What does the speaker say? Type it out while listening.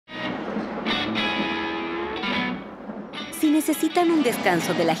necesitan un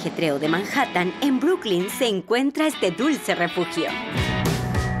descanso del ajetreo de Manhattan, en Brooklyn se encuentra este dulce refugio.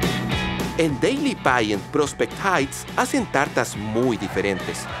 En Daily Pie en Prospect Heights hacen tartas muy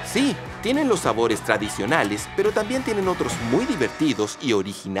diferentes. Sí, tienen los sabores tradicionales, pero también tienen otros muy divertidos y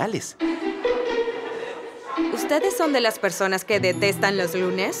originales. ¿Ustedes son de las personas que detestan los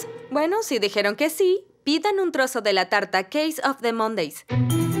lunes? Bueno, si dijeron que sí, pidan un trozo de la tarta Case of the Mondays.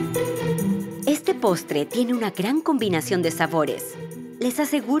 Este postre tiene una gran combinación de sabores. Les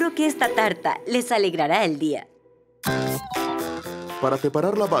aseguro que esta tarta les alegrará el día. Para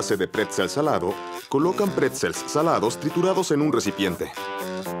preparar la base de pretzel salado, colocan pretzels salados triturados en un recipiente.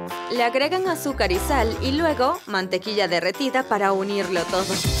 Le agregan azúcar y sal y luego mantequilla derretida para unirlo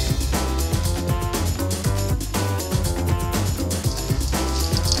todo.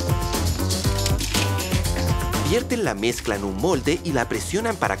 Vierten la mezcla en un molde y la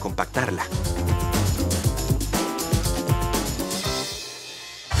presionan para compactarla.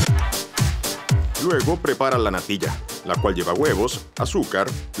 Luego preparan la natilla, la cual lleva huevos, azúcar,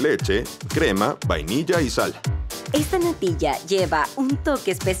 leche, crema, vainilla y sal. Esta natilla lleva un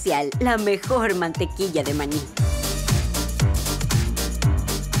toque especial, la mejor mantequilla de maní.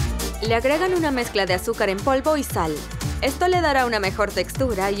 Le agregan una mezcla de azúcar en polvo y sal. Esto le dará una mejor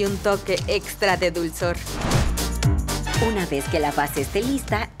textura y un toque extra de dulzor. Una vez que la base esté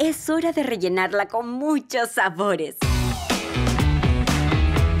lista, es hora de rellenarla con muchos sabores.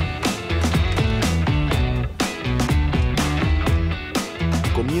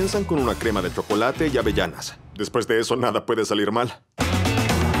 Comienzan con una crema de chocolate y avellanas. Después de eso, nada puede salir mal.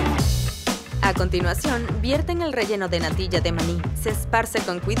 A continuación, vierten el relleno de natilla de maní. Se esparce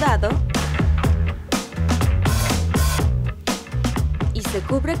con cuidado y se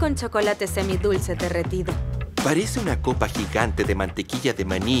cubre con chocolate semidulce derretido. Parece una copa gigante de mantequilla de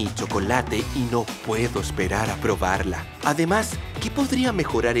maní y chocolate y no puedo esperar a probarla. Además, ¿qué podría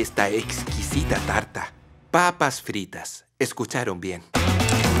mejorar esta exquisita tarta? Papas fritas. Escucharon bien.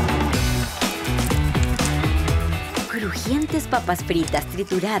 Crujientes papas fritas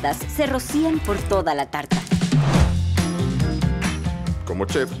trituradas se rocían por toda la tarta. Como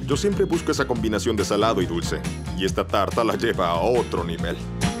chef, yo siempre busco esa combinación de salado y dulce. Y esta tarta la lleva a otro nivel.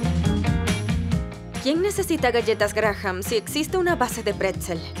 ¿Quién necesita galletas Graham si existe una base de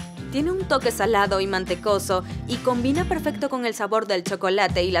pretzel? Tiene un toque salado y mantecoso y combina perfecto con el sabor del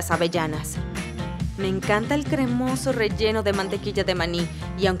chocolate y las avellanas. Me encanta el cremoso relleno de mantequilla de maní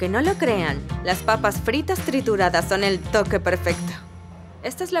y aunque no lo crean, las papas fritas trituradas son el toque perfecto.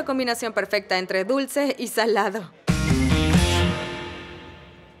 Esta es la combinación perfecta entre dulce y salado.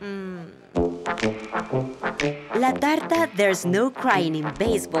 La tarta There's No Crying in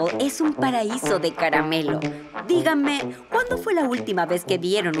Baseball es un paraíso de caramelo. Díganme, ¿cuándo fue la última vez que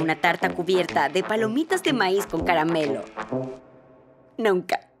vieron una tarta cubierta de palomitas de maíz con caramelo?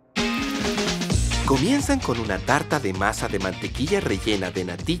 Nunca. Comienzan con una tarta de masa de mantequilla rellena de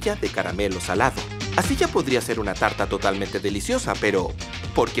natilla de caramelo salado. Así ya podría ser una tarta totalmente deliciosa, pero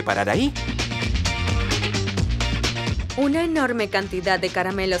 ¿por qué parar ahí? Una enorme cantidad de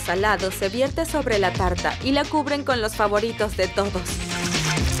caramelo salado se vierte sobre la tarta y la cubren con los favoritos de todos.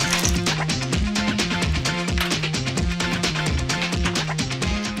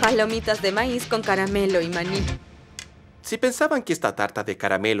 Palomitas de maíz con caramelo y maní. Si pensaban que esta tarta de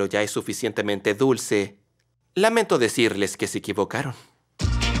caramelo ya es suficientemente dulce, lamento decirles que se equivocaron.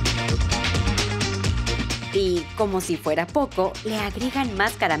 Y, como si fuera poco, le agregan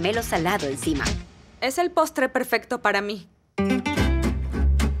más caramelo salado encima. Es el postre perfecto para mí.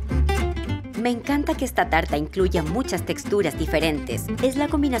 Me encanta que esta tarta incluya muchas texturas diferentes. Es la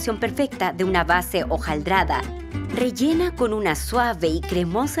combinación perfecta de una base hojaldrada, rellena con una suave y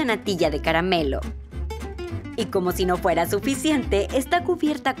cremosa natilla de caramelo. Y como si no fuera suficiente, está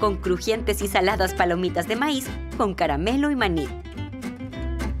cubierta con crujientes y saladas palomitas de maíz con caramelo y maní.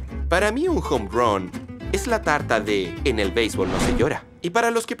 Para mí un home run es la tarta de En el béisbol no se llora. Y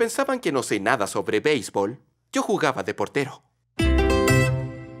para los que pensaban que no sé nada sobre béisbol, yo jugaba de portero.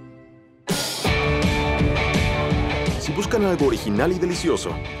 Si buscan algo original y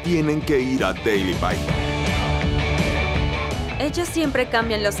delicioso, tienen que ir a Daily Pie. Ellos siempre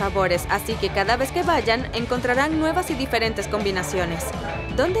cambian los sabores, así que cada vez que vayan, encontrarán nuevas y diferentes combinaciones.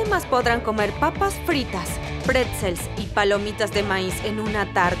 ¿Dónde más podrán comer papas fritas, pretzels y palomitas de maíz en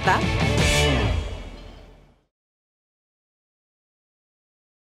una tarta?